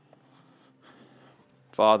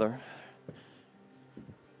Father,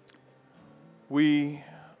 we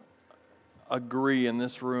agree in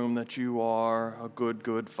this room that you are a good,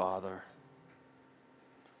 good Father.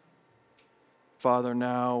 Father,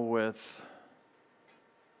 now with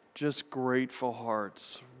just grateful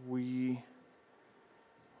hearts, we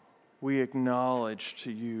acknowledge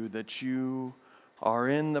to you that you are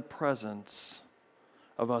in the presence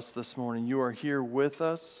of us this morning. You are here with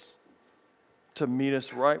us to meet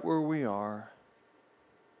us right where we are.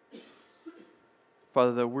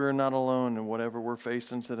 Father, that we're not alone in whatever we're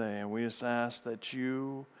facing today, and we just ask that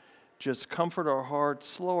you just comfort our hearts,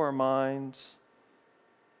 slow our minds,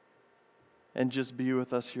 and just be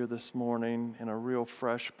with us here this morning in a real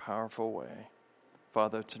fresh, powerful way.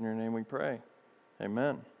 Father, it's in your name we pray.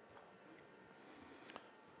 Amen.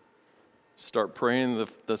 Start praying,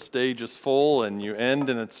 the stage is full, and you end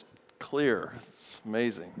and it's clear. It's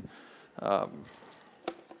amazing.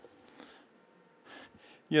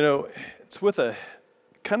 It's with a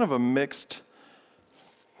kind of a mixed,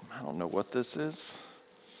 I don't know what this is.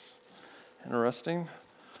 It's interesting.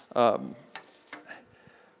 Kind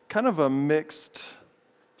of a mixed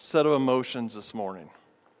set of emotions this morning.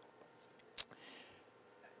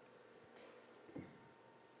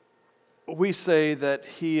 We say that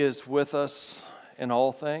he is with us in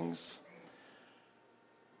all things.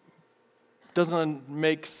 Doesn't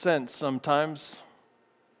make sense sometimes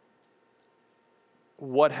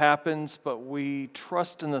what happens, but we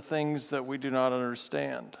trust in the things that we do not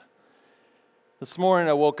understand. This morning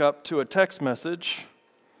I woke up to a text message.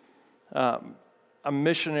 A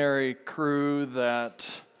missionary crew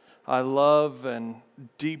that I love and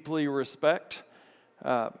deeply respect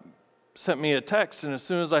sent me a text, and as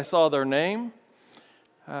soon as I saw their name,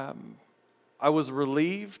 I was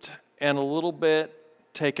relieved and a little bit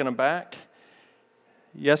taken aback.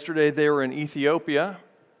 Yesterday they were in Ethiopia,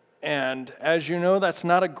 and as you know, that's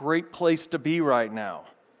not a great place to be right now.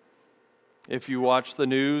 If you watch the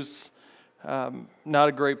news, not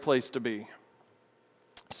a great place to be.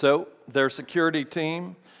 So their security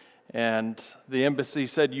team and the embassy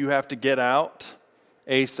said, you have to get out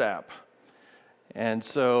ASAP. And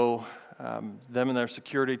so them and their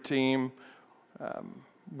security team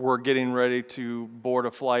were getting ready to board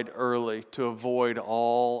a flight early to avoid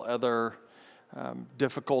all other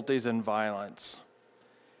difficulties and violence.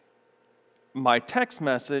 My text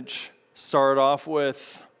message started off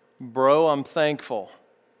with, bro, I'm thankful.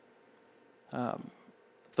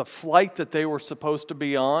 The flight that they were supposed to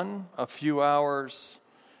be on a few hours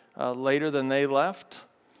later than they left,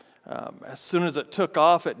 as soon as it took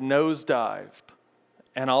off, it nosedived,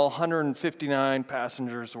 and all 159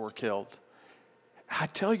 passengers were killed. I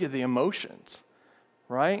tell you, the emotions,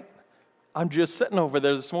 right? I'm just sitting over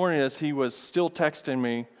there this morning as he was still texting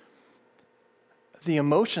me. The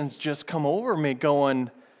emotions just come over me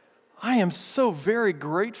going, I am so very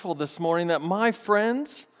grateful this morning that my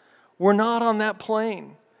friends were not on that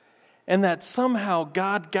plane and that somehow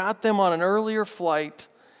God got them on an earlier flight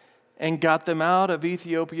and got them out of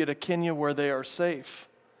Ethiopia to Kenya where they are safe.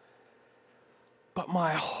 But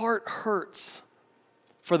my heart hurts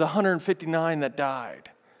for the 159 that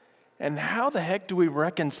died. And how the heck do we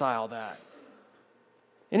reconcile that?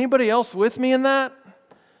 Anybody else with me in that?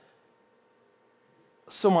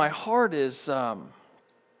 So my heart is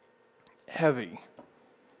heavy.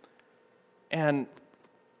 And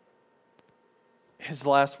his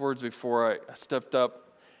last words before I stepped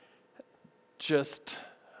up, just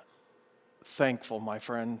thankful, my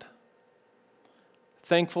friend.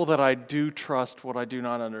 Thankful that I do trust what I do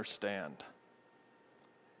not understand.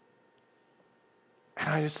 And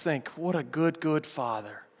I just think, what a good, good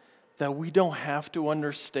Father, that we don't have to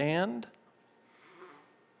understand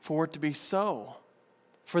for it to be so.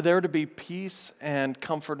 For there to be peace and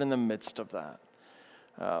comfort in the midst of that.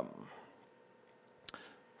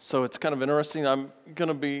 So it's kind of interesting. I'm going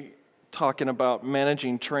to be talking about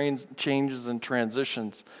managing changes and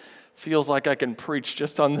transitions. Feels like I can preach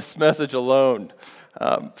just on this message alone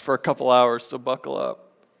for a couple hours, so buckle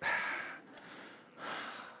up.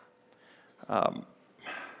 I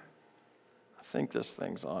think this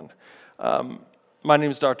thing's on. My name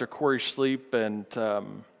is Dr. Corey Schleep, and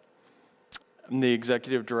I'm the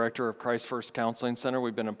executive director of Christ First Counseling Center.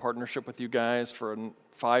 We've been in partnership with you guys for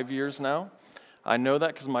 5 years now. I know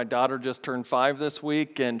that because my daughter just turned 5 this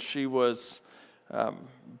week, and she was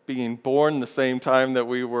being born the same time that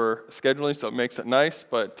we were scheduling, so it makes it nice.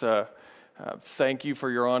 But thank you for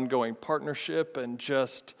your ongoing partnership and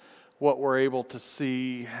just what we're able to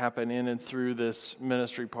see happen in and through this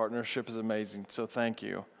ministry partnership is amazing. So thank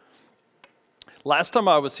you. Last time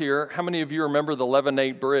I was here, how many of you remember the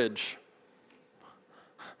Leavenworth Bridge?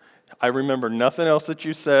 I remember nothing else that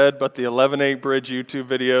you said but the 11:8 Bridge YouTube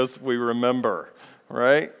videos we remember,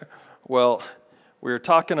 right? Well, we were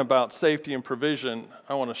talking about safety and provision.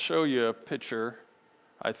 I want to show you a picture,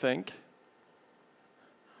 I think.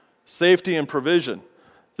 Safety and provision.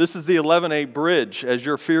 This is the 11:8 Bridge. As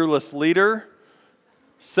your fearless leader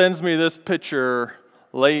sends me this picture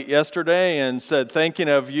late yesterday and said, thinking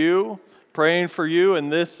of you, praying for you,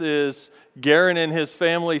 and this is Garen and his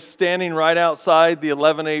family standing right outside the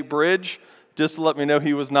 11:8 Bridge, just to let me know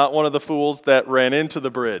he was not one of the fools that ran into the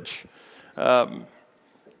bridge.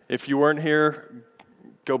 If you weren't here,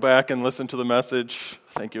 go back and listen to the message.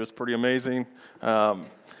 I think it was pretty amazing. So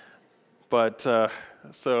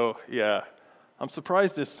yeah, I'm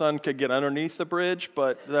surprised his son could get underneath the bridge,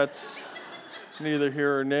 but that's neither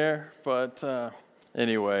here nor there. But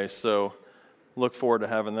anyway, so look forward to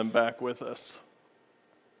having them back with us.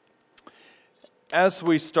 As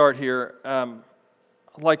we start here, I'd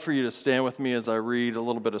like for you to stand with me as I read a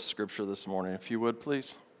little bit of scripture this morning, if you would,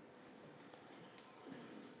 please.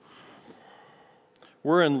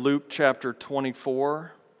 We're in Luke chapter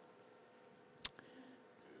 24,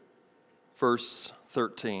 verse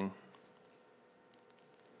 13.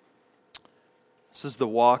 This is the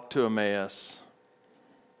walk to Emmaus.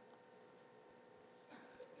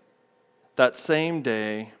 That same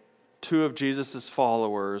day, 2 of Jesus'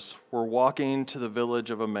 followers were walking to the village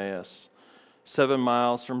of Emmaus, 7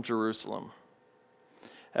 miles from Jerusalem.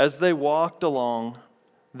 As they walked along,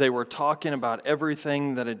 they were talking about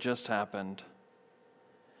everything that had just happened.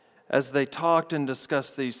 As they talked and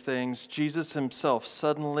discussed these things, Jesus himself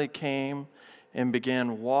suddenly came and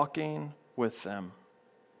began walking with them.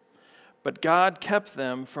 But God kept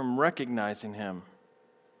them from recognizing him.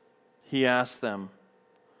 He asked them,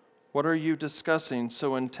 "What are you discussing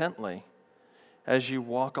so intently as you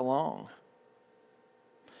walk along?"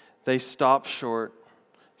 They stopped short,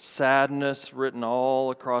 sadness written all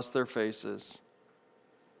across their faces.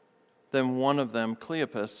 Then one of them,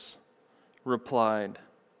 Cleopas, replied,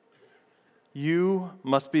 "You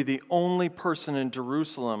must be the only person in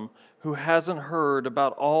Jerusalem who hasn't heard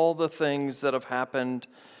about all the things that have happened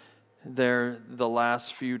there the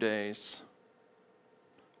last few days."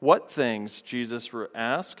 "What things?" Jesus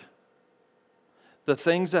asked. "The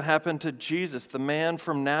things that happened to Jesus, the man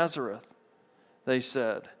from Nazareth," they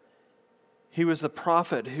said. "He was the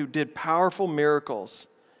prophet who did powerful miracles,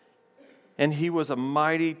 and he was a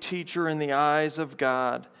mighty teacher in the eyes of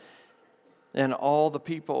God and all the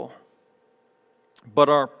people. But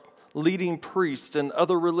our leading priests and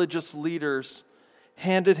other religious leaders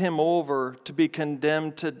handed him over to be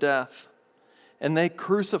condemned to death, and they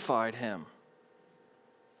crucified him.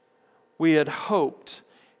 We had hoped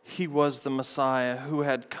he was the Messiah who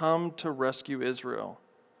had come to rescue Israel.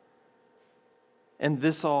 And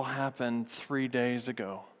this all happened 3 days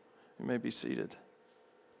ago." You may be seated.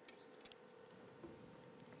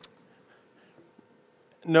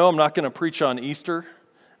 No, I'm not going to preach on Easter.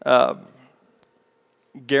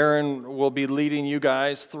 Garen will be leading you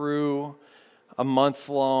guys through a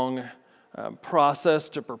month-long process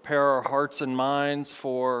to prepare our hearts and minds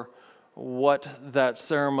for what that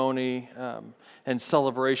ceremony and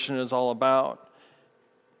celebration is all about.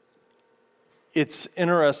 It's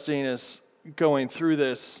interesting as going through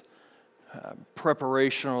this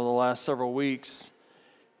preparation over the last several weeks,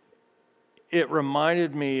 it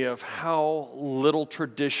reminded me of how little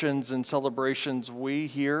traditions and celebrations we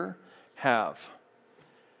here have.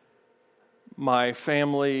 My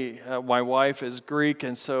family, my wife is Greek,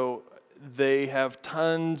 and so they have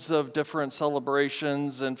tons of different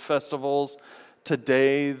celebrations and festivals.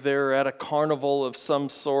 Today, they're at a carnival of some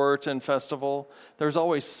sort and festival. There's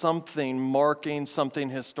always something marking something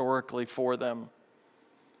historically for them.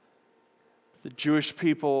 The Jewish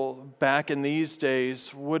people back in these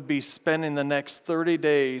days would be spending the next 30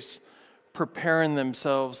 days preparing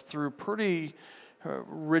themselves through pretty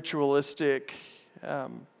ritualistic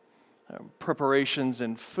preparations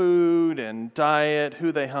in food and diet,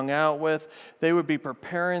 who they hung out with. They would be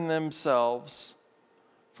preparing themselves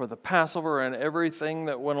for the Passover and everything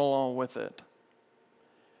that went along with it.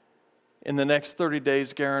 In the next 30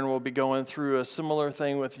 days, Garen will be going through a similar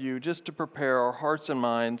thing with you just to prepare our hearts and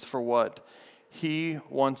minds for what he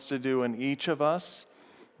wants to do in each of us,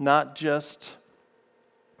 not just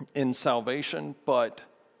in salvation, but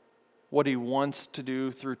what he wants to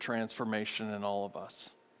do through transformation in all of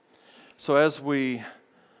us. So as we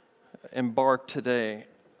embark today,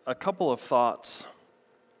 a couple of thoughts.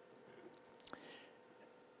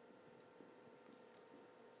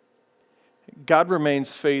 God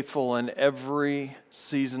remains faithful in every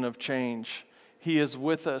season of change. He is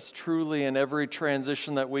with us truly in every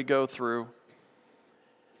transition that we go through.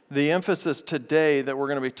 The emphasis today that we're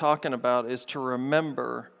going to be talking about is to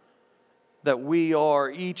remember that we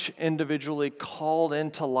are each individually called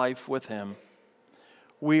into life with Him.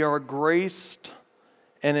 We are graced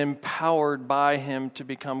and empowered by Him to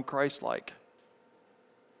become Christ-like.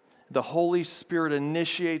 The Holy Spirit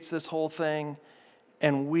initiates this whole thing,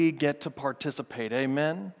 and we get to participate.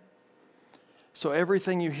 Amen? So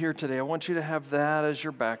everything you hear today, I want you to have that as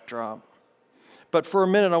your backdrop. But for a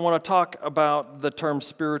minute, I want to talk about the term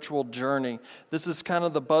spiritual journey. This is kind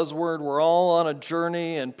of the buzzword. We're all on a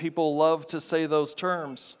journey, and people love to say those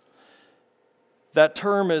terms. That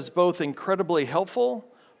term is both incredibly helpful,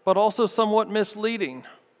 but also somewhat misleading.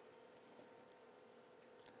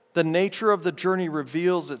 The nature of the journey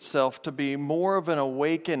reveals itself to be more of an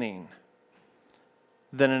awakening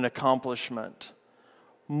than an accomplishment.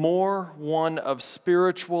 More one of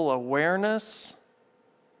spiritual awareness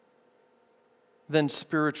than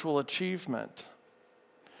spiritual achievement.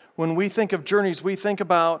 When we think of journeys, we think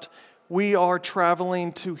about we are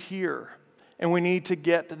traveling to here, and we need to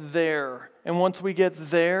get there. And once we get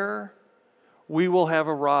there, we will have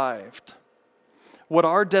arrived. What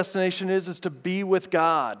our destination is to be with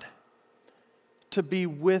God, to be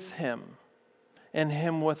with Him, and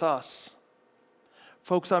Him with us.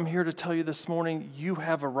 Folks, I'm here to tell you this morning, you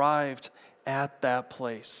have arrived at that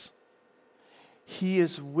place. He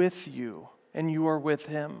is with you, and you are with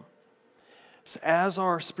Him. So as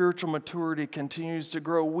our spiritual maturity continues to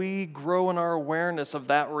grow, we grow in our awareness of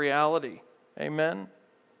that reality. Amen?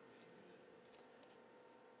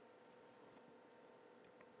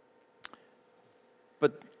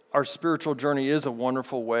 But our spiritual journey is a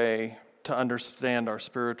wonderful way to understand our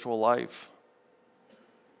spiritual life.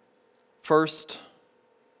 First,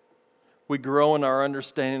 we grow in our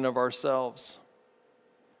understanding of ourselves.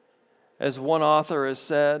 As one author has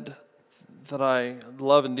said, that I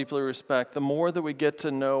love and deeply respect, the more that we get to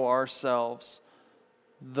know ourselves,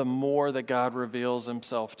 the more that God reveals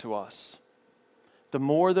Himself to us. The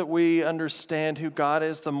more that we understand who God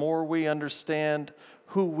is, the more we understand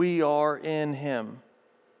who we are in Him.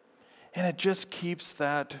 And it just keeps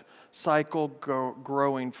that cycle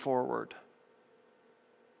growing forward.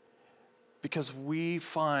 Because we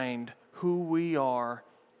find who we are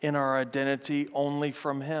in our identity only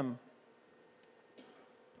from Him.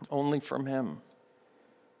 Only from Him.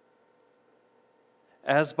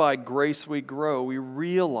 As by grace we grow, we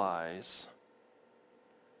realize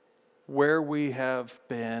where we have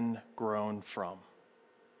been grown from.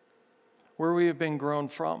 Where we have been grown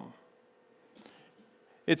from.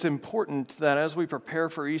 It's important that as we prepare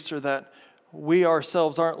for Easter that we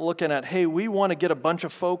ourselves aren't looking at, hey, we want to get a bunch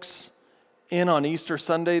of folks in on Easter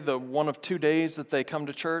Sunday, the one of 2 days that they come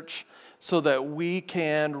to church, so that we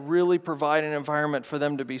can really provide an environment for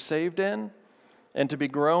them to be saved in and to be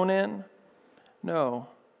grown in. No.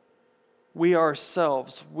 We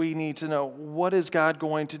ourselves, we need to know, what is God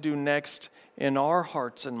going to do next in our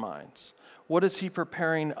hearts and minds? What is He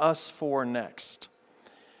preparing us for next?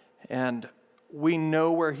 And we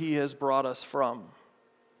know where He has brought us from.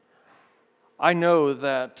 I know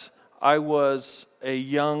that I was a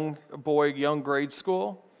young boy, young grade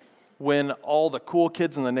school, when all the cool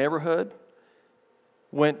kids in the neighborhood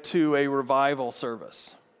went to a revival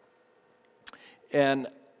service. And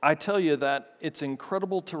I tell you that it's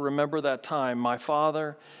incredible to remember that time. My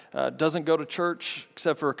father doesn't go to church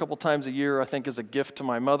except for a couple times a year, I think as a gift to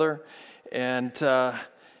my mother. And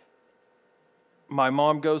my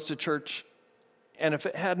mom goes to church. And if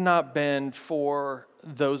it had not been for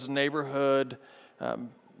those neighborhood,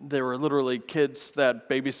 there were literally kids that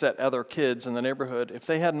babysat other kids in the neighborhood. If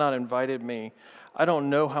they had not invited me, I don't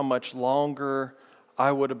know how much longer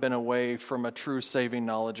I would have been away from a true saving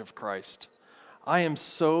knowledge of Christ. I am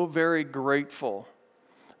so very grateful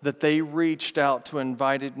that they reached out to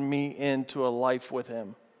invite me into a life with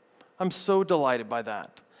Him. I'm so delighted by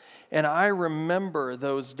that. And I remember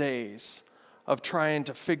those days of trying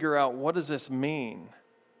to figure out, what does this mean?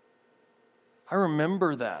 I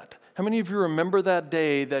remember that. How many of you remember that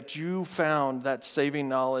day that you found that saving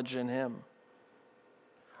knowledge in Him?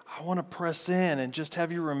 I want to press in and just have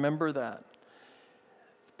you remember that.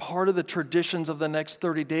 Part of the traditions of the next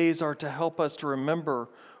 30 days are to help us to remember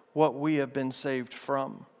what we have been saved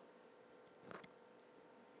from.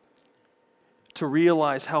 To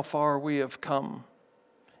realize how far we have come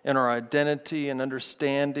in our identity and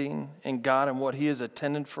understanding in God and what He has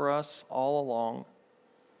intended for us all along.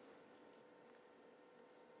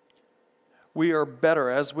 We are better,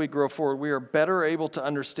 as we grow forward, we are better able to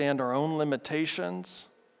understand our own limitations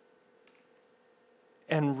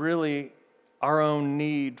and really our own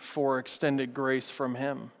need for extended grace from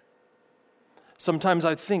Him. Sometimes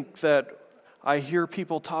I think that I hear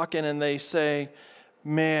people talking and they say,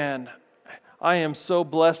 man, I am so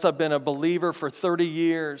blessed. I've been a believer for 30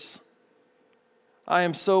 years. I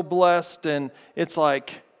am so blessed. And it's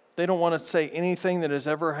like they don't want to say anything that has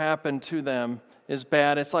ever happened to them is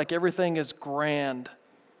bad. It's like everything is grand.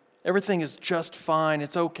 Everything is just fine.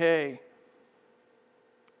 It's okay.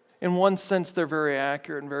 In one sense, they're very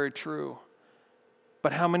accurate and very true.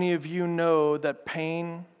 But how many of you know that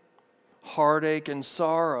pain, heartache, and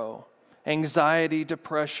sorrow, anxiety,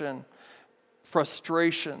 depression,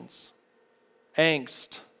 frustrations,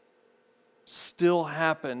 angst still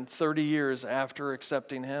happen 30 years after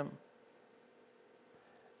accepting Him?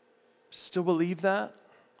 Still believe that?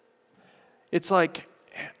 It's like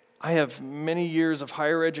I have many years of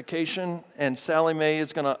higher education, and Sally Mae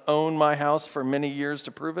is going to own my house for many years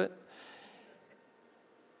to prove it.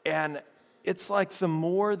 And it's like the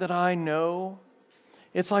more that I know,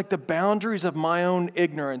 it's like the boundaries of my own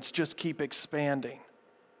ignorance just keep expanding.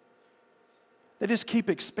 They just keep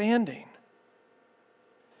expanding.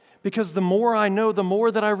 Because the more I know, the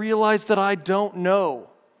more that I realize that I don't know.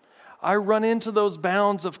 I run into those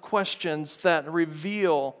bounds of questions that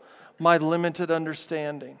reveal my limited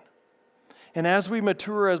understanding. And as we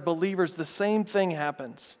mature as believers, the same thing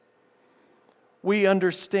happens. We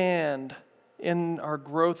understand in our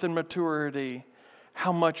growth and maturity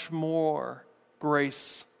how much more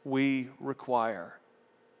grace we require.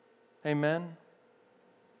 Amen?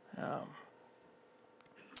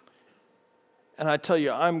 And I tell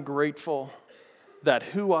you, I'm grateful that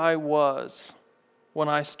who I was when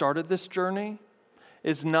I started this journey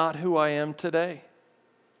is not who I am today.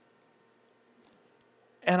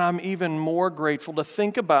 And I'm even more grateful to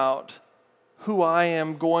think about who I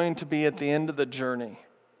am going to be at the end of the journey.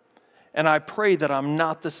 And I pray that I'm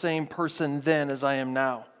not the same person then as I am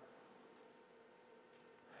now.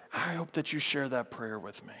 I hope that you share that prayer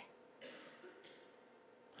with me.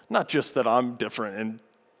 Not just that I'm different in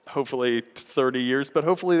hopefully 30 years, but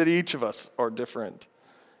hopefully that each of us are different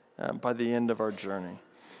by the end of our journey.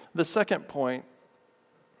 The second point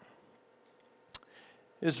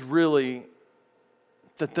is really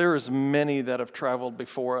that there is many that have traveled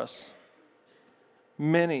before us.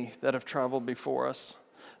 Many that have traveled before us.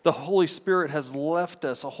 The Holy Spirit has left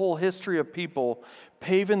us a whole history of people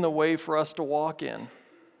paving the way for us to walk in.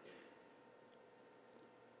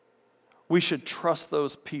 We should trust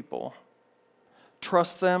those people.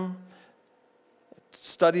 Trust them,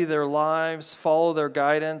 study their lives, follow their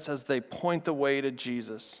guidance as they point the way to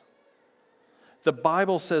Jesus. The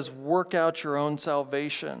Bible says, work out your own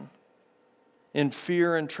salvation in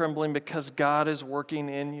fear and trembling because God is working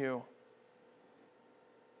in you.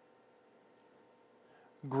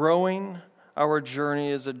 Growing our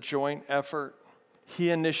journey is a joint effort.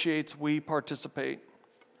 He initiates, we participate.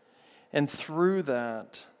 And through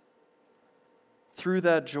that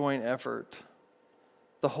joint effort,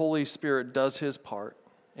 the Holy Spirit does His part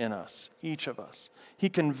in us, each of us. He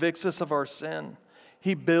convicts us of our sin.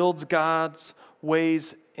 He builds God's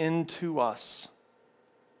ways into us.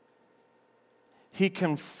 He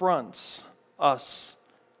confronts us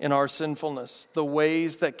in our sinfulness, the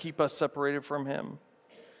ways that keep us separated from Him.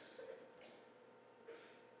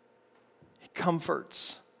 He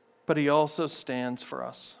comforts, but He also stands for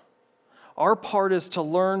us. Our part is to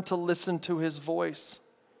learn to listen to His voice.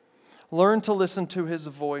 Learn to listen to His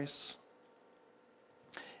voice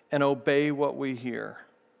and obey what we hear.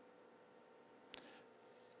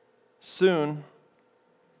 Soon,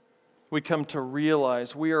 we come to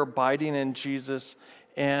realize we are abiding in Jesus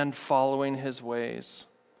and following His ways.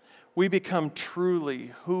 We become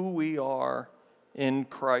truly who we are in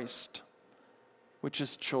Christ, which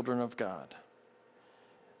is children of God.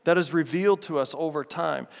 That is revealed to us over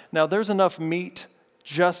time. Now, there's enough meat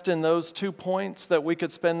just in those 2 points that we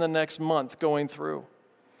could spend the next month going through.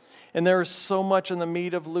 And there is so much in the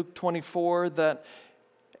meat of Luke 24 that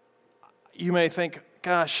you may think,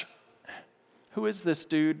 gosh, who is this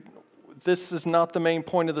dude? This is not the main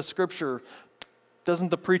point of the scripture. Doesn't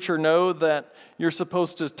the preacher know that you're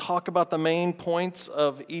supposed to talk about the main points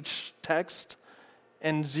of each text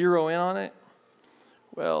and zero in on it?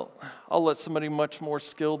 Well, I'll let somebody much more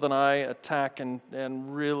skilled than I attack and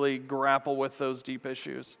really grapple with those deep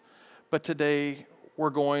issues. But today, we're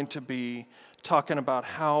going to be talking about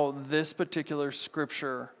how this particular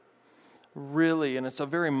scripture really, and it's a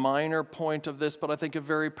very minor point of this, but I think a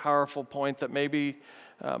very powerful point that maybe,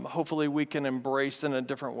 hopefully we can embrace in a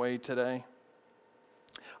different way today.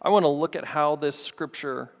 I want to look at how this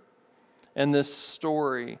scripture and this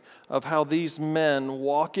story of how these men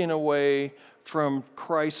walking away from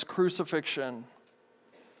Christ's crucifixion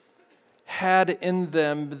had in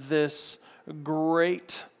them this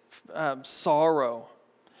great sorrow.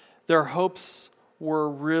 Their hopes were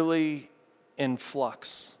really in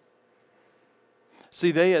flux.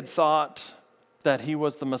 See, they had thought that he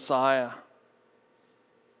was the Messiah.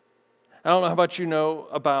 I don't know how much you know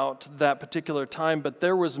about that particular time, but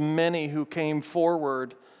there was many who came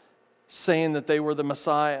forward saying that they were the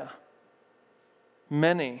Messiah.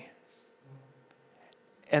 Many.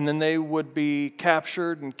 And then they would be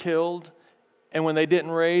captured and killed. And when they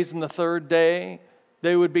didn't raise in the third day,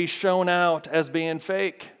 they would be shown out as being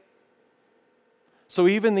fake. So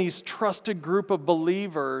even these trusted group of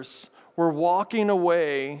believers were walking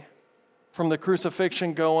away from the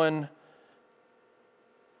crucifixion going,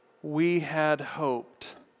 we had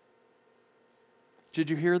hoped. Did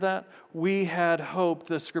you hear that? We had hoped,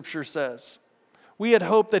 the scripture says. We had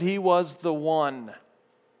hoped that he was the one.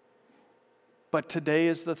 But today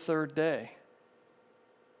is the third day.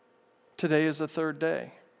 Today is the third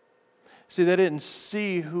day. See, they didn't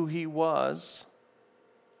see who he was,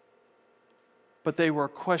 but they were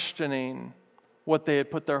questioning what they had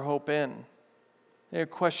put their hope in. They had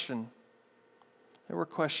questioned. They were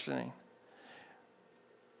questioning.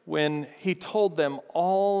 When he told them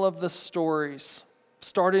all of the stories,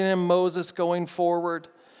 starting in Moses going forward,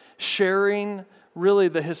 sharing really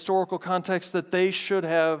the historical context that they should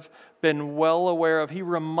have been well aware of, he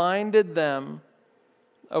reminded them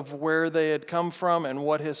of where they had come from and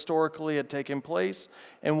what historically had taken place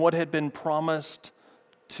and what had been promised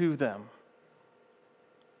to them.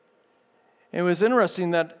 It was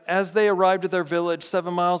interesting that as they arrived at their village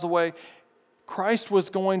 7 miles away, Christ was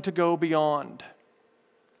going to go beyond.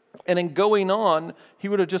 And in going on, he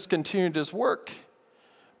would have just continued his work.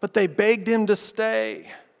 But they begged him to stay.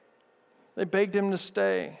 They begged him to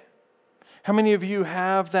stay. How many of you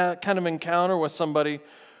have that kind of encounter with somebody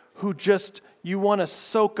who just, you want to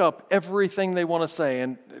soak up everything they want to say?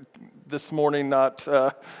 And this morning,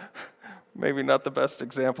 maybe not the best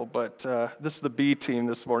example, but this is the B team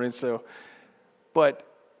this morning. But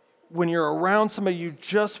when you're around somebody, you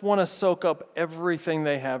just want to soak up everything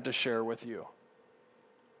they have to share with you.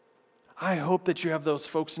 I hope that you have those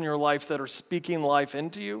folks in your life that are speaking life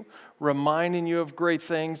into you, reminding you of great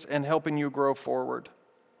things, and helping you grow forward.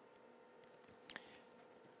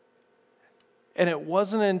 And it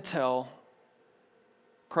wasn't until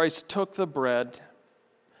Christ took the bread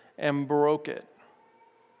and broke it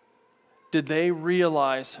did they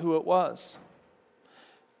realize who it was.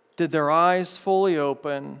 Did their eyes fully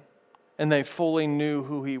open and they fully knew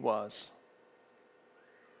who he was.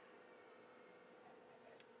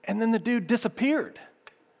 And then the dude disappeared,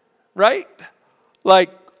 right?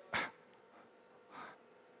 Like,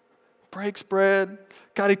 breaks bread.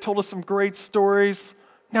 God, he told us some great stories.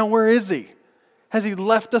 Now where is he? Has he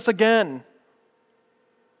left us again?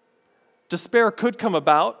 Despair could come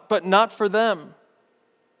about, but not for them.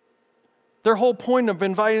 Their whole point of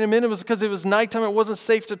inviting him in was because it was nighttime, it wasn't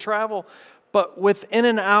safe to travel. But within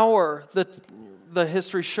an hour, the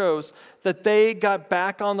history shows that they got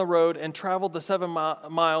back on the road and traveled the 7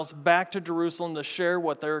 miles back to Jerusalem to share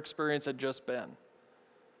what their experience had just been.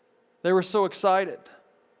 They were so excited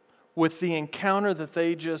with the encounter that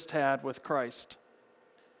they just had with Christ.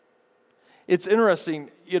 It's interesting,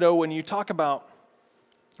 when you talk about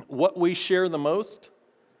what we share the most.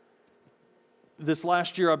 This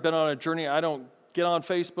last year I've been on a journey. I don't get on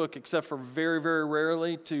Facebook except for very, very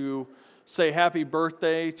rarely to say happy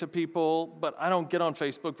birthday to people, but I don't get on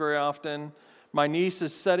Facebook very often. My niece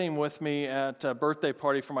is sitting with me at a birthday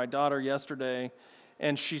party for my daughter yesterday,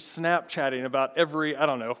 and she's Snapchatting about every,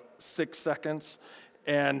 6 seconds,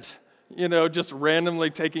 and, just randomly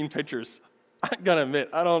taking pictures. I'm going to admit,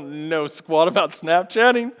 I don't know squat about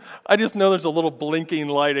Snapchatting. I just know there's a little blinking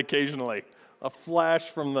light occasionally, a flash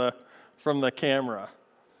from the camera.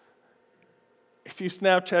 If you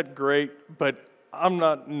Snapchat, great, but I'm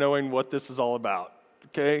not knowing what this is all about,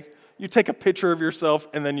 okay? You take a picture of yourself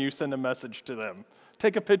and then you send a message to them.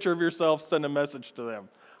 Take a picture of yourself, send a message to them.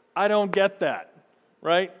 I don't get that,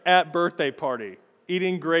 right? At birthday party,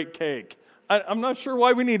 eating great cake. I'm not sure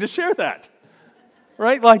why we need to share that,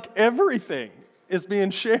 right? Like everything is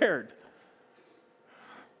being shared.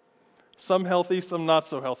 Some healthy, some not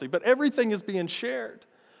so healthy, but everything is being shared.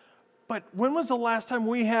 But when was the last time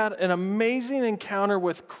we had an amazing encounter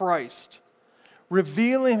with Christ,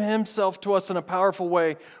 revealing himself to us in a powerful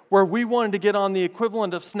way, where we wanted to get on the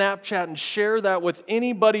equivalent of Snapchat and share that with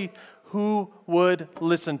anybody who would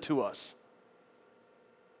listen to us?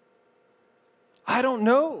 I don't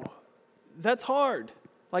know. That's hard,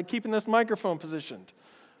 like keeping this microphone positioned.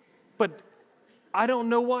 But I don't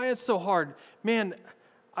know why it's so hard. Man,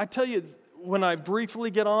 I tell you, when I briefly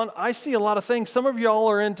get on, I see a lot of things. Some of y'all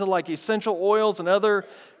are into like essential oils and other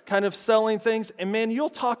kind of selling things. And man, you'll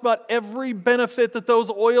talk about every benefit that those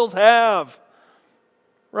oils have,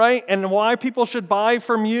 right? And why people should buy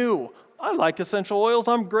from you. I like essential oils.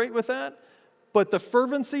 I'm great with that. But the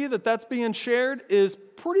fervency that's being shared is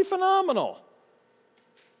pretty phenomenal.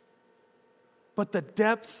 But the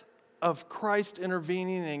depth of Christ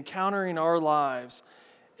intervening and encountering our lives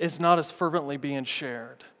is not as fervently being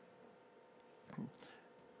shared.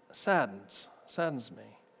 Saddens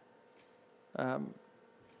me.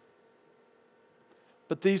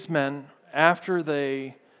 But these men, after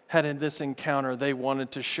they had in this encounter, they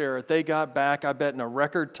wanted to share it. They got back, I bet, in a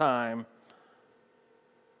record time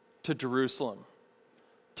to Jerusalem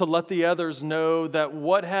to let the others know that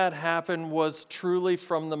what had happened was truly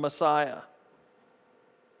from the Messiah.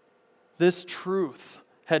 This truth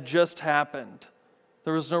had just happened.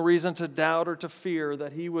 There was no reason to doubt or to fear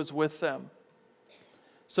that he was with them.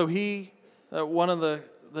 So one of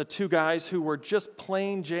the two guys who were just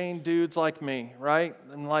plain Jane dudes like me, right,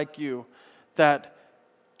 and like you, that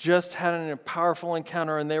just had a powerful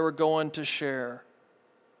encounter and they were going to share.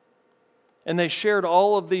 And they shared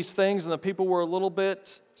all of these things, and the people were a little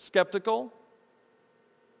bit skeptical.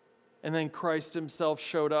 And then Christ himself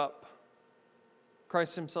showed up.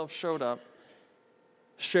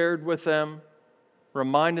 Shared with them,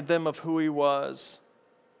 reminded them of who he was,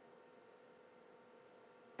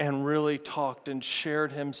 and really talked and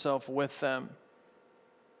shared himself with them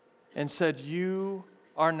and said, "You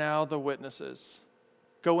are now the witnesses.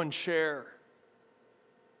 Go and share."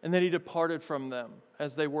 And then he departed from them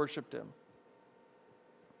as they worshiped him.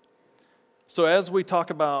 So as we talk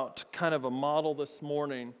about kind of a model this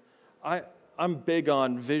morning, I'm big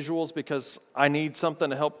on visuals because I need something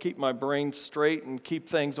to help keep my brain straight and keep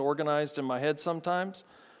things organized in my head sometimes.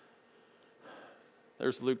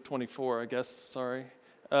 There's Luke 24, I guess, sorry.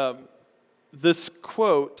 This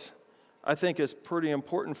quote, I think, is pretty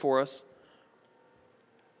important for us,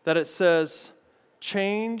 that it says,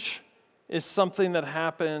 change is something that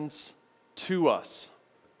happens to us.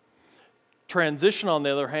 Transition, on the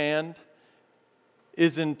other hand,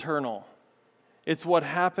 is internal. It's what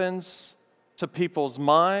happens to people's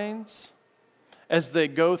minds as they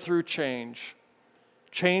go through change.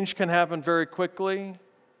 Change can happen very quickly,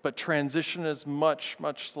 but transition is much,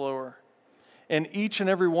 much slower. And each and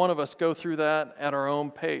every one of us go through that at our own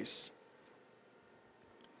pace.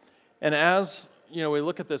 And as we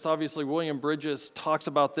look at this, obviously William Bridges talks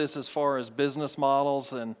about this as far as business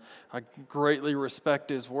models, and I greatly respect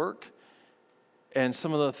his work. And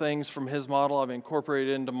some of the things from his model I've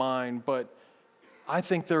incorporated into mine, but I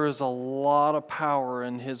think there is a lot of power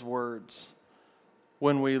in his words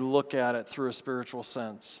when we look at it through a spiritual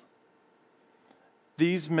sense.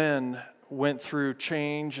 These men went through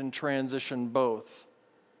change and transition both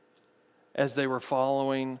as they were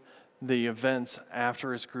following the events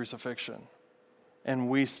after his crucifixion. And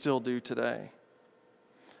we still do today.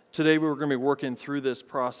 Today we're going to be working through this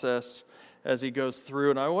process as he goes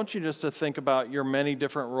through. And I want you just to think about your many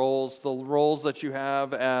different roles, the roles that you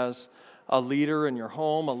have as a leader in your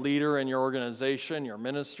home, a leader in your organization, your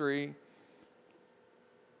ministry,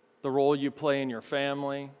 the role you play in your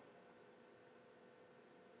family,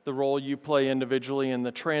 the role you play individually, and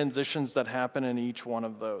the transitions that happen in each one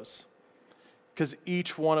of those. Because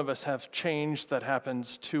each one of us have change that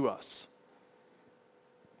happens to us.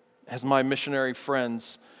 As my missionary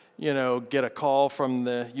friends, get a call from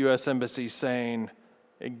the U.S. Embassy saying,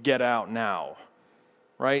 "Get out now,"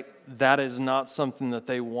 right? That is not something that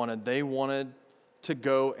they wanted. They wanted to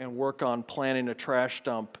go and work on planning a trash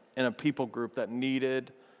dump in a people group that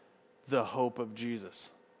needed the hope of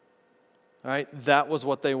Jesus, right? That was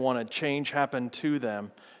what they wanted. Change happened to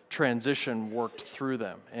them. Transition worked through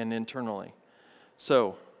them and internally.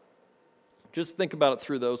 So just think about it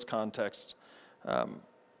through those contexts.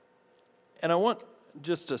 And I want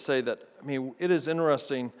just to say that, it is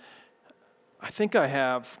interesting. I think I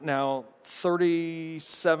have now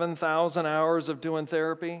 37,000 hours of doing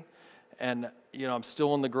therapy, and I'm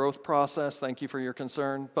still in the growth process. Thank you for your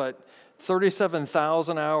concern. But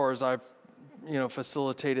 37,000 hours I've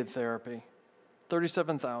facilitated therapy.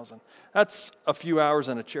 37,000. That's a few hours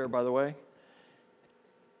in a chair, by the way.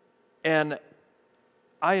 And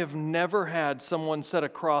I have never had someone sit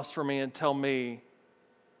across from me and tell me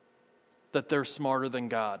that they're smarter than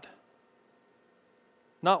God.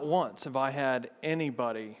 Not once have I had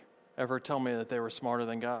anybody ever tell me that they were smarter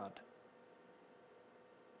than God.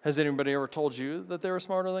 Has anybody ever told you that they were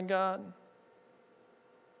smarter than God?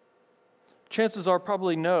 Chances are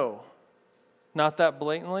probably no. Not that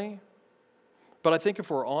blatantly. But I think if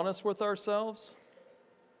we're honest with ourselves,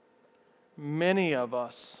 many of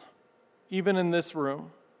us, even in this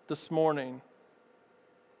room this morning,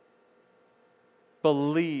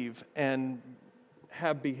 believe and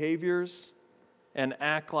have behaviors and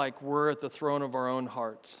act like we're at the throne of our own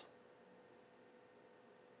hearts.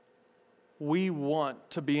 We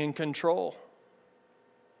want to be in control.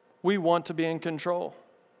 We want to be in control.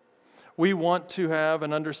 We want to have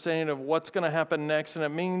an understanding of what's going to happen next,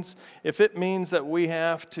 and if it means that we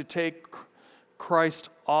have to take Christ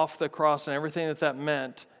off the cross and everything that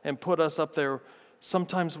meant and put us up there,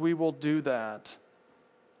 sometimes we will do that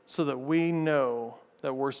so that we know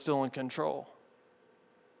that we're still in control.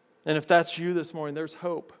 And if that's you this morning, there's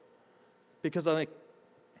hope, because I think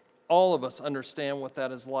all of us understand what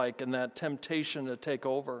that is like and that temptation to take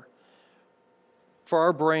over. For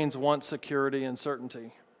our brains want security and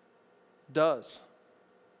certainty. It does.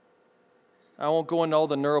 I won't go into all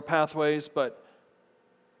the neural pathways, but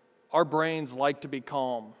our brains like to be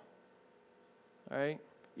calm. Right?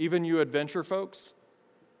 Even you adventure folks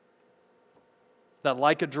that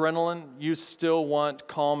like adrenaline, you still want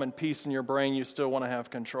calm and peace in your brain. You still want to have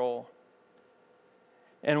control.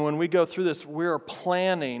 And when we go through this, we're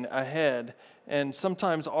planning ahead. And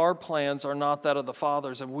sometimes our plans are not that of the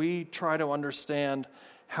Father's. And we try to understand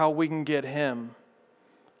how we can get Him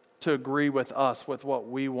to agree with us with what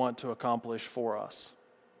we want to accomplish for us.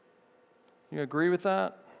 You agree with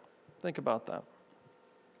that? Think about that.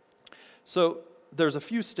 So there's a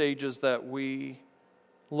few stages that we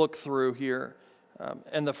look through here.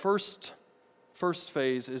 And the first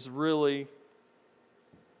phase is really,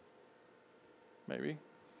 maybe,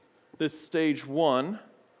 this stage 1.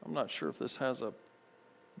 I'm not sure if this has a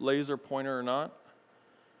laser pointer or not.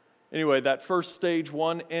 Anyway, that first stage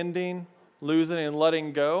 1 ending, losing and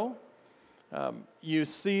letting go, you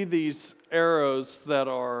see these arrows that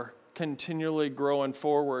are continually growing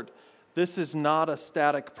forward. This is not a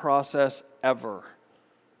static process ever.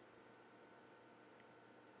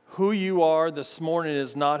 Who you are this morning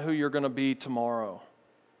is not who you're going to be tomorrow.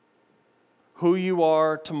 Who you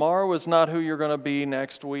are tomorrow is not who you're going to be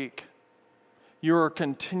next week. You are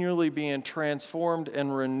continually being transformed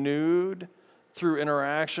and renewed through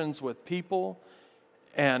interactions with people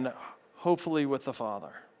and hopefully with the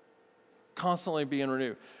Father. Constantly being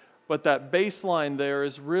renewed. But that baseline there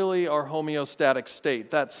is really our homeostatic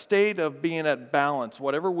state. That state of being at balance.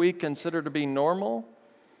 Whatever we consider to be normal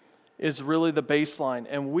is really the baseline.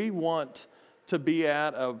 And we want to be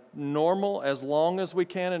at a normal as long as we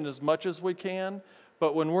can and as much as we can.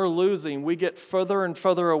 But when we're losing, we get further and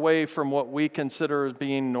further away from what we consider as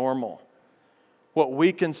being normal. What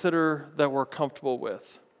we consider that we're comfortable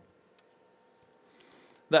with.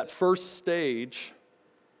 That first stage,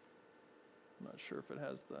 I'm not sure if it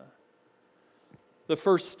has the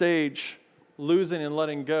first stage, losing and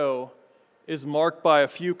letting go, is marked by a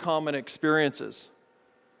few common experiences.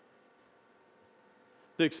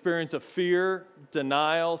 The experience of fear,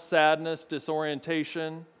 denial, sadness,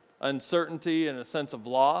 disorientation, uncertainty, and a sense of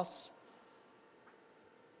loss.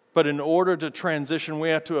 But in order to transition, we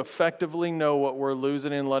have to effectively know what we're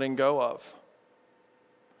losing and letting go of.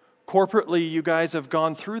 Corporately, you guys have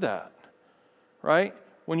gone through that, right?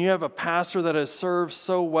 When you have a pastor that has served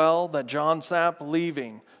so well, that John Sapp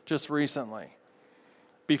leaving just recently.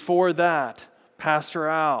 Before that, Pastor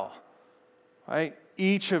Al, right?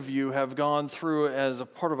 Each of you have gone through as a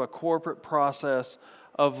part of a corporate process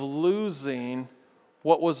of losing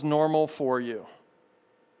what was normal for you.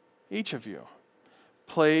 Each of you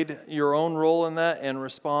played your own role in that and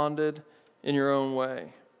responded in your own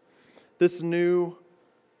way. This new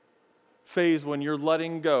phase when you're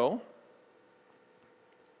letting go,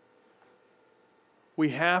 we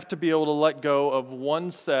have to be able to let go of one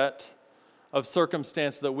set of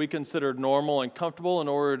circumstances that we considered normal and comfortable in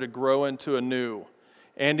order to grow into a new.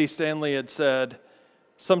 Andy Stanley had said,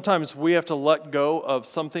 sometimes we have to let go of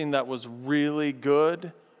something that was really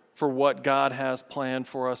good for what God has planned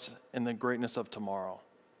for us in the greatness of tomorrow.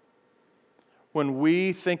 When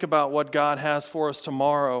we think about what God has for us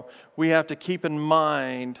tomorrow, we have to keep in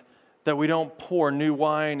mind that we don't pour new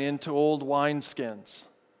wine into old wineskins.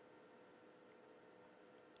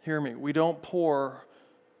 Hear me, we don't pour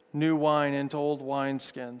new wine into old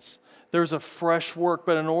wineskins. There's a fresh work,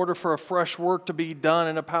 but in order for a fresh work to be done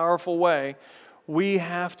in a powerful way, we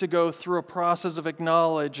have to go through a process of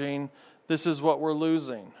acknowledging this is what we're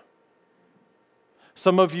losing.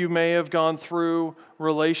 Some of you may have gone through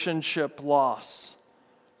relationship loss,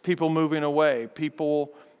 people moving away,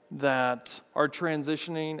 people that are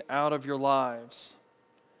transitioning out of your lives.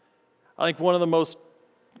 I think one of the most,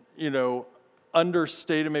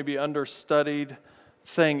 understated, maybe understudied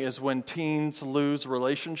thing is when teens lose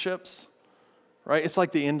relationships, right? It's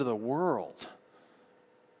like the end of the world,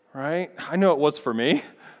 right? I know it was for me.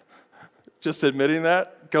 Just admitting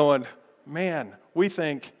that, going, man, We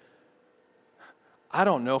think, I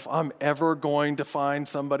don't know if I'm ever going to find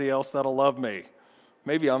somebody else that'll love me.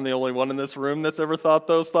 Maybe I'm the only one in this room that's ever thought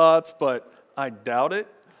those thoughts, but I doubt it.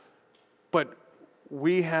 But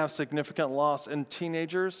we have significant loss. And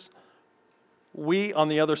teenagers, we, on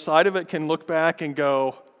the other side of it, can look back and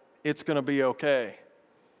go, it's going to be okay.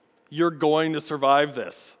 You're going to survive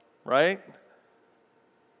this, right?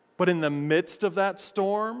 But in the midst of that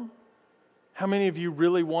storm, how many of you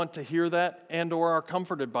really want to hear that and or are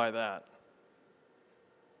comforted by that?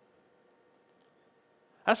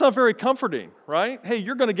 That's not very comforting, right? Hey,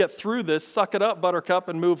 you're going to get through this, suck it up, buttercup,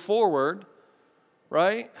 and move forward,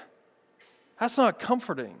 right? That's not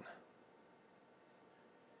comforting.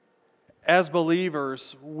 As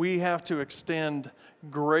believers, we have to extend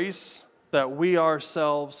grace that we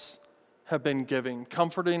ourselves have been given,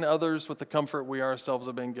 comforting others with the comfort we ourselves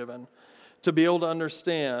have been given, to be able to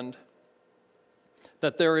understand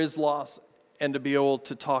that there is loss and to be able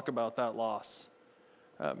to talk about that loss.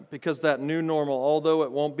 Because that new normal, although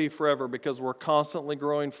it won't be forever because we're constantly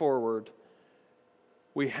growing forward,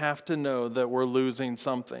 we have to know that we're losing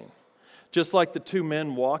something. Just like the two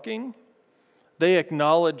men walking, they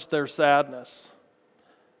acknowledged their sadness.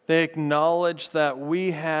 They acknowledged that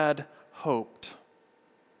we had hoped.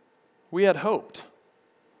 We had hoped.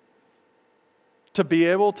 To be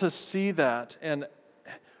able to see that, and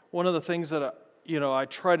one of the things that I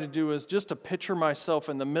try to do is just to picture myself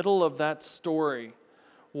in the middle of that story,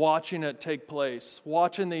 watching it take place,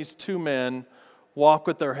 watching these two men walk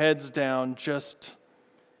with their heads down, just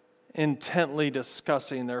intently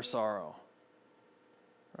discussing their sorrow.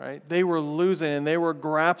 Right? They were losing, and they were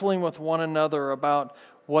grappling with one another about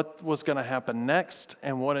what was going to happen next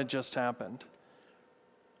and what had just happened.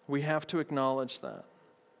 We have to acknowledge that.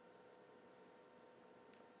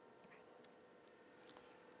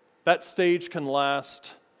 That stage can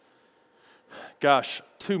last,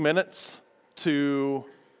 2 minutes to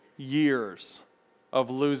years of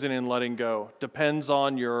losing and letting go. Depends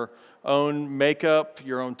on your own makeup,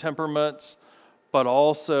 your own temperaments, but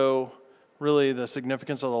also really the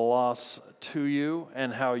significance of the loss to you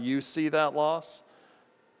and how you see that loss.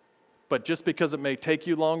 But just because it may take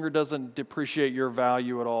you longer doesn't depreciate your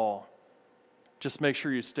value at all. Just make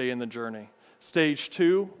sure you stay in the journey. Stage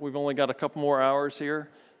 2, we've only got a couple more hours here.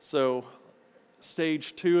 So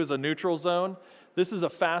stage 2 is a neutral zone. This is a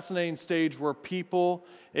fascinating stage where people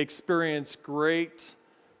experience great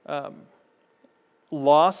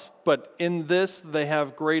loss, but in this they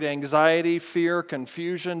have great anxiety, fear,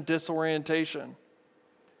 confusion, disorientation.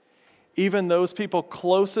 Even those people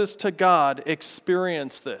closest to God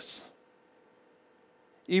experience this.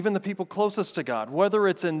 Even the people closest to God, whether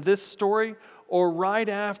it's in this story or right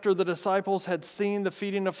after the disciples had seen the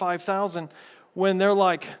feeding of 5,000, when they're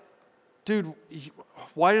like, dude,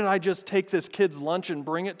 why did I just take this kid's lunch and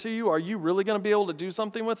bring it to you? Are you really going to be able to do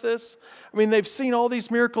something with this? I mean, they've seen all these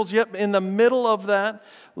miracles, yet in the middle of that,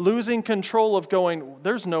 losing control of going,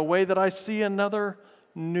 there's no way that I see another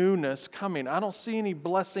newness coming. I don't see any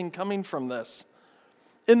blessing coming from this.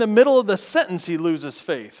 In the middle of the sentence, he loses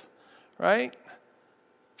faith, right?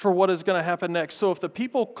 For what is going to happen next. So if the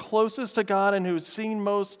people closest to God and who's seen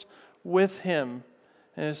most with him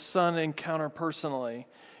and his son encounter personally,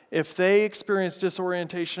 if they experience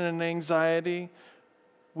disorientation and anxiety,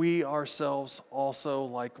 we ourselves also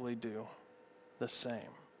likely do the same.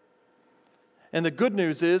 And the good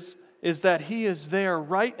news is that he is there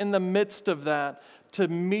right in the midst of that to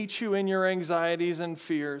meet you in your anxieties and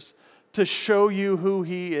fears, to show you who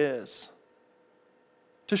he is.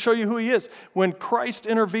 To show you who he is. When Christ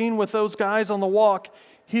intervened with those guys on the walk,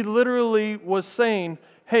 he literally was saying,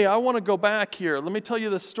 hey, I want to go back here. Let me tell you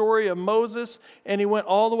the story of Moses. And he went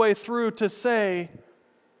all the way through to say,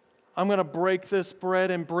 I'm going to break this bread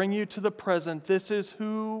and bring you to the present. This is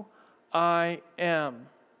who I am.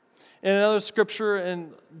 In another scripture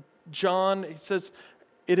in John, he says,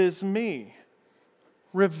 it is me.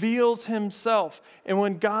 Reveals himself. And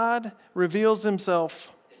when God reveals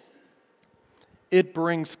himself, it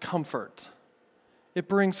brings comfort. It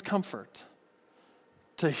brings comfort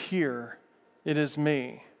to hear, it is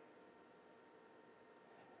me.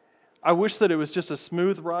 I wish that it was just a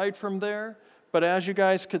smooth ride from there, but as you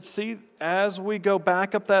guys could see, as we go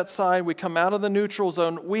back up that side, we come out of the neutral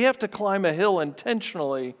zone, we have to climb a hill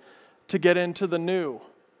intentionally to get into the new.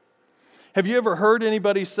 Have you ever heard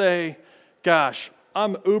anybody say, gosh,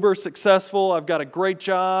 I'm uber successful, I've got a great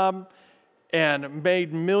job, and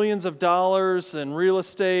made millions of dollars in real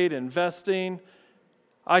estate, investing.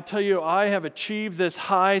 I tell you, I have achieved this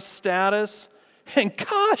high status, and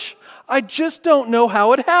gosh, I just don't know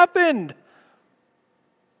how it happened.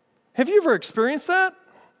 Have you ever experienced that?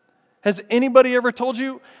 Has anybody ever told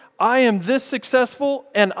you, I am this successful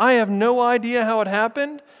and I have no idea how it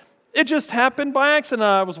happened? It just happened by accident.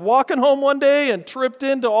 I was walking home one day and tripped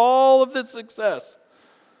into all of this success.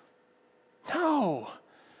 No,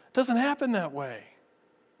 it doesn't happen that way.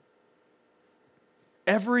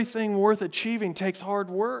 Everything worth achieving takes hard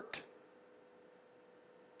work.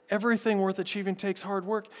 Everything worth achieving takes hard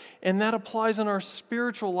work. And that applies in our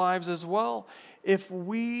spiritual lives as well. If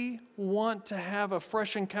we want to have a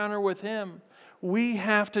fresh encounter with Him, we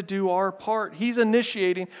have to do our part. He's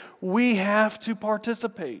initiating. We have to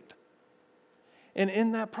participate. And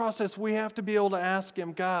in that process, we have to be able to ask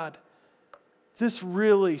Him, God, this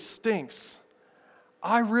really stinks.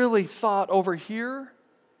 I really thought over here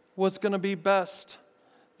was going to be best.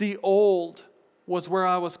 The old was where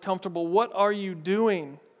I was comfortable. What are you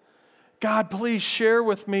doing? God, please share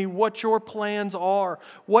with me what your plans are.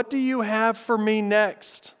 What do you have for me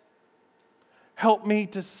next? Help me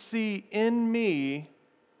to see in me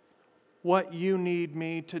what you need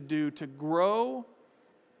me to do to grow,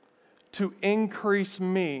 to increase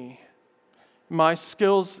me, my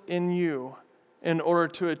skills in you, in order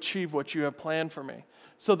to achieve what you have planned for me,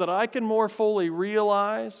 so that I can more fully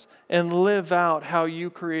realize and live out how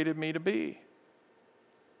you created me to be.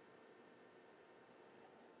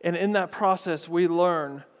 And in that process, we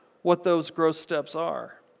learn what those growth steps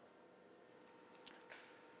are.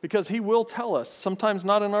 Because He will tell us, sometimes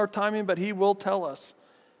not in our timing, but He will tell us,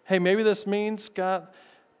 hey, maybe this means, God,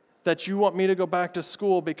 that you want me to go back to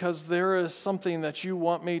school because there is something that you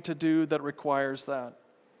want me to do that requires that.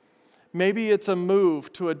 Maybe it's a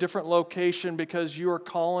move to a different location because you are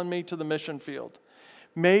calling me to the mission field.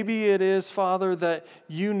 Maybe it is, Father, that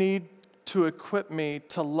you need to equip me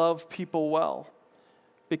to love people well,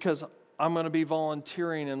 because I'm going to be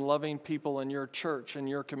volunteering and loving people in your church and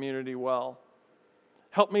your community well.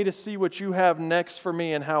 Help me to see what you have next for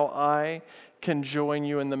me and how I can join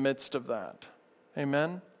you in the midst of that.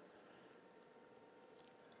 Amen?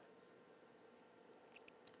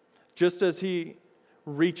 Just as He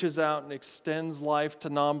reaches out and extends life to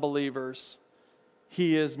non-believers,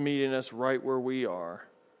 He is meeting us right where we are.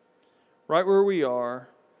 Right where we are,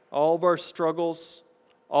 all of our struggles,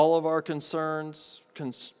 all of our concerns,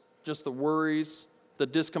 just the worries, the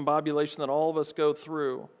discombobulation that all of us go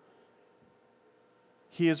through,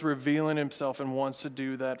 He is revealing Himself and wants to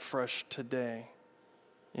do that fresh today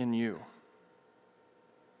in you.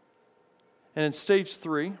 And in stage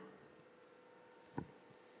 3,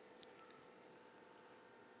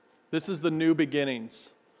 this is the new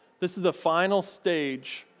beginnings. This is the final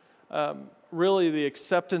stage, really the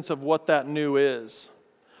acceptance of what that new is.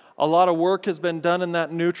 A lot of work has been done in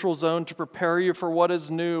that neutral zone to prepare you for what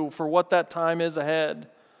is new, for what that time is ahead,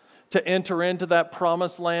 to enter into that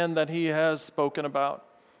promised land that He has spoken about.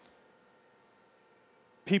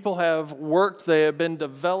 People have worked, they have been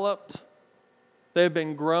developed, they have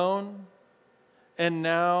been grown, and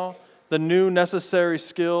now the new necessary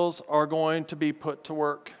skills are going to be put to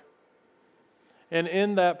work. And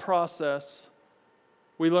in that process,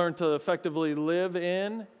 we learn to effectively live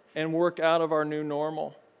in and work out of our new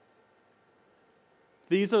normal.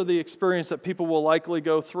 These are the experiences that people will likely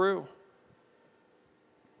go through.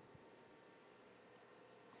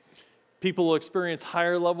 People will experience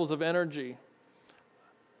higher levels of energy,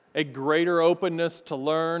 a greater openness to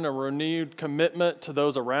learn, a renewed commitment to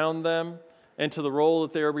those around them, and to the role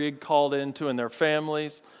that they are being called into in their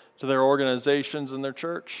families, to their organizations, and their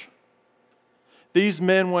church. These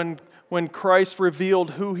men, when Christ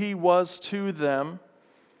revealed who He was to them,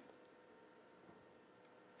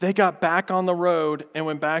 they got back on the road and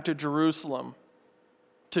went back to Jerusalem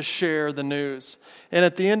to share the news. And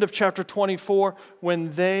at the end of chapter 24,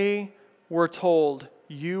 when they were told,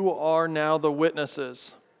 you are now the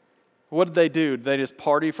witnesses, what did they do? Did they just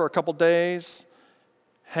party for a couple days?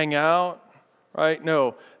 Hang out? Right?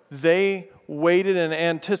 No. They waited in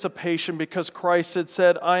anticipation because Christ had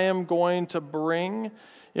said, I am going to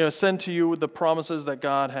send to you the promises that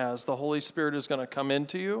God has. The Holy Spirit is going to come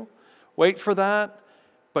into you. Wait for that.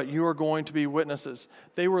 But you are going to be witnesses.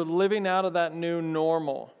 They were living out of that new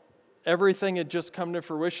normal. Everything had just come to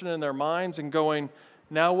fruition in their minds and going,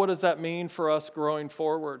 now what does that mean for us growing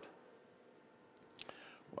forward?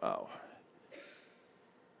 Wow.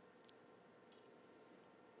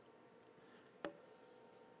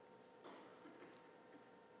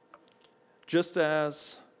 Just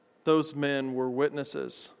as those men were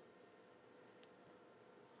witnesses,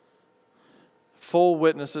 full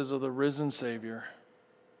witnesses of the risen Savior,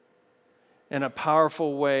 in a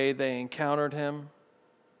powerful way, they encountered Him.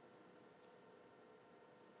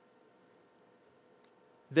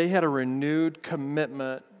 They had a renewed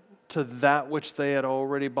commitment to that which they had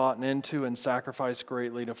already bought into and sacrificed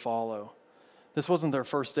greatly to follow. This wasn't their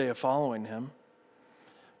first day of following him,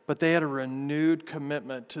 but they had a renewed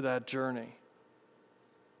commitment to that journey.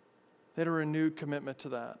 They had a renewed commitment to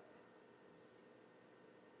that.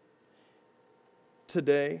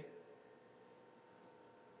 Today,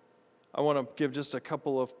 I want to give just a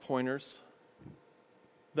couple of pointers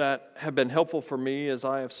that have been helpful for me as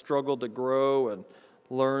I have struggled to grow and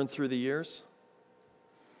learn through the years.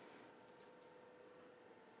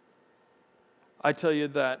 I tell you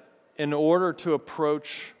that in order to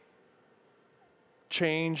approach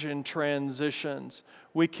change and transitions,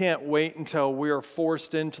 we can't wait until we are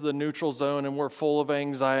forced into the neutral zone and we're full of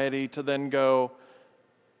anxiety to then go,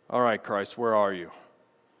 all right, Christ, where are you?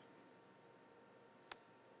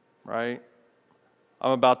 Right?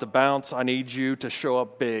 I'm about to bounce. I need you to show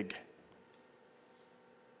up big.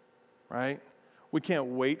 Right? We can't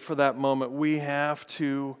wait for that moment. We have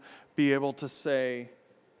to be able to say,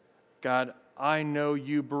 God, I know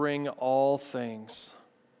you bring all things.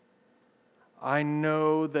 I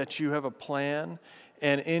know that you have a plan,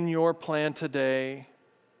 and in your plan today,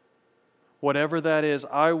 whatever that is,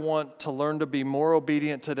 I want to learn to be more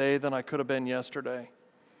obedient today than I could have been yesterday.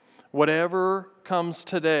 Whatever comes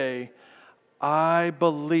today, I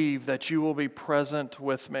believe that you will be present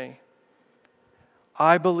with me.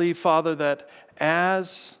 I believe, Father, that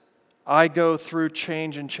as I go through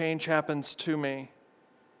change and change happens to me,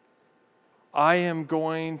 I am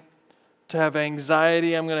going to have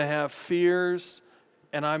anxiety, I'm going to have fears,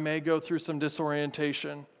 and I may go through some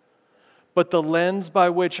disorientation. But the lens by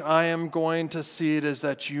which I am going to see it is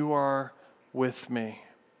that you are with me,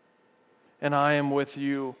 and I am with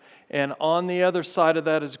you. And on the other side of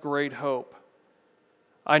that is great hope.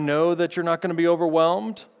 I know that you're not going to be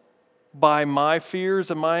overwhelmed by my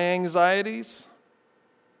fears and my anxieties,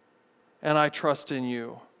 and I trust in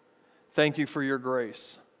you. Thank you for your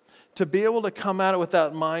grace. To be able to come at it with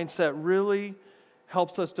that mindset really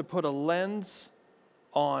helps us to put a lens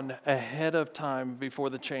on ahead of time before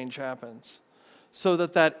the change happens, so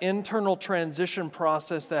that that internal transition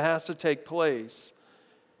process that has to take place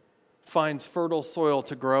finds fertile soil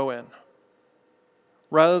to grow in,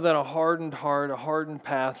 rather than a hardened heart, a hardened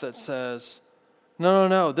path that says,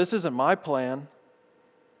 no, this isn't my plan.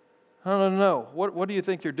 No. What do you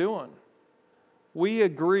think you're doing? We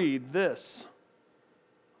agreed this.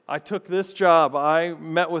 I took this job. I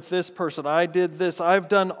met with this person. I did this. I've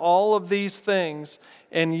done all of these things,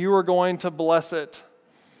 and you are going to bless it.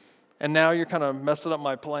 And now you're kind of messing up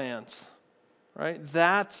my plans, right?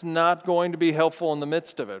 That's not going to be helpful in the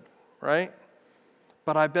midst of it, right?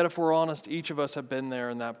 But I bet if we're honest, each of us have been there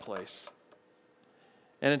in that place.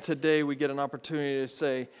 And today we get an opportunity to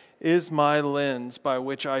say, is my lens by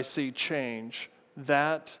which I see change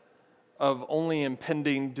that of only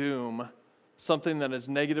impending doom, something that is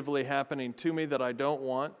negatively happening to me that I don't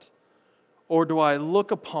want? Or do I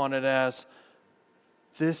look upon it as,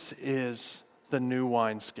 this is the new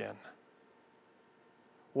wineskin?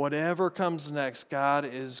 Whatever comes next, God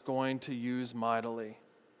is going to use mightily.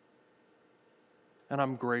 And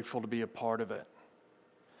I'm grateful to be a part of it.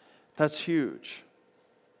 That's huge.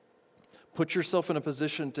 Put yourself in a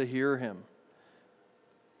position to hear him.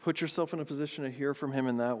 Put yourself in a position to hear from him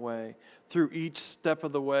in that way, through each step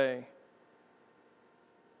of the way.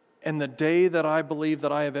 And the day that I believe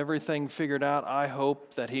that I have everything figured out, I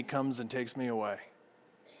hope that he comes and takes me away.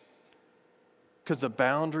 Because the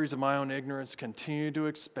boundaries of my own ignorance continue to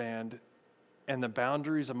expand, and the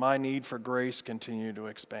boundaries of my need for grace continue to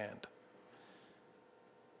expand.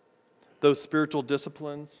 Those spiritual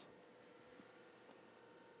disciplines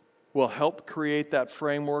will help create that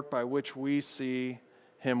framework by which we see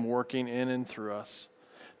him working in and through us,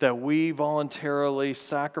 that we voluntarily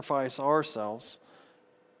sacrifice ourselves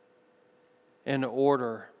in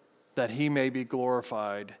order that he may be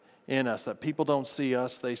glorified in us, that people don't see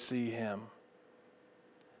us, they see him,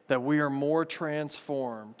 that we are more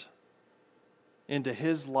transformed into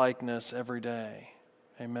his likeness every day.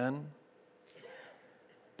 Amen?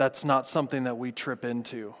 That's not something that we trip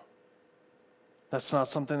into. That's not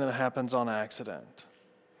something that happens on accident.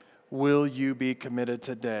 Will you be committed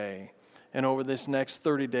today and over this next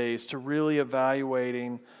 30 days to really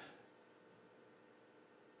evaluating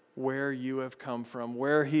where you have come from,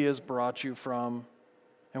 where he has brought you from,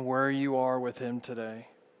 and where you are with him today?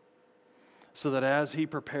 So that as he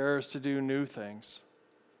prepares to do new things,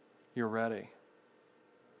 you're ready.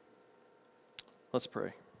 Let's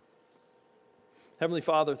pray. Heavenly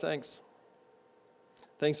Father, thanks.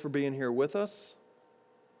 Thanks for being here with us.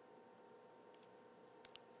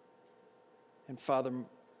 And Father,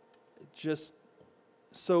 just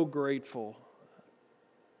so grateful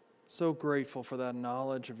So grateful for that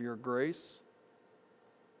knowledge of your grace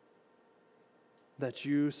that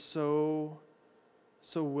you so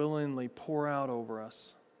willingly pour out over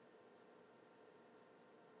us.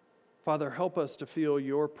 Father, help us to feel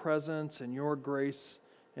your presence and your grace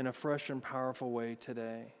in a fresh and powerful way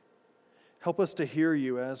today. Help us to hear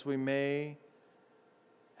you as we may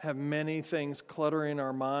have many things cluttering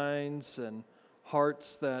our minds and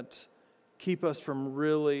hearts that keep us from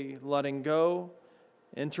really letting go,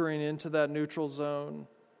 entering into that neutral zone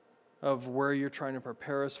of where you're trying to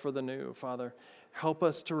prepare us for the new. Father, help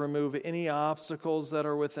us to remove any obstacles that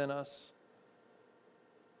are within us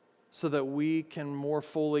so that we can more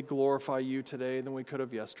fully glorify you today than we could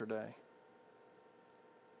have yesterday.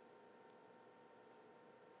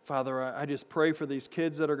 Father, I just pray for these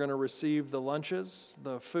kids that are going to receive the lunches,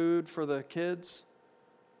 the food for the kids.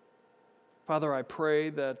 Father, I pray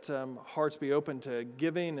that hearts be open to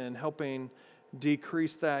giving and helping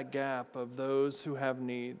decrease that gap of those who have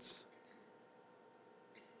needs.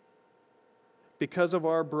 Because of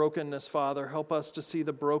our brokenness, Father, help us to see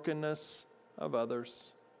the brokenness of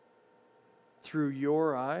others through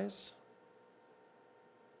your eyes.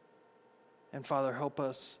 And Father, help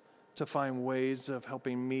us to find ways of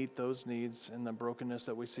helping meet those needs in the brokenness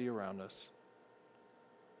that we see around us.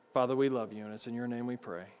 Father, we love you, and it's in your name we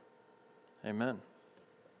pray. Amen.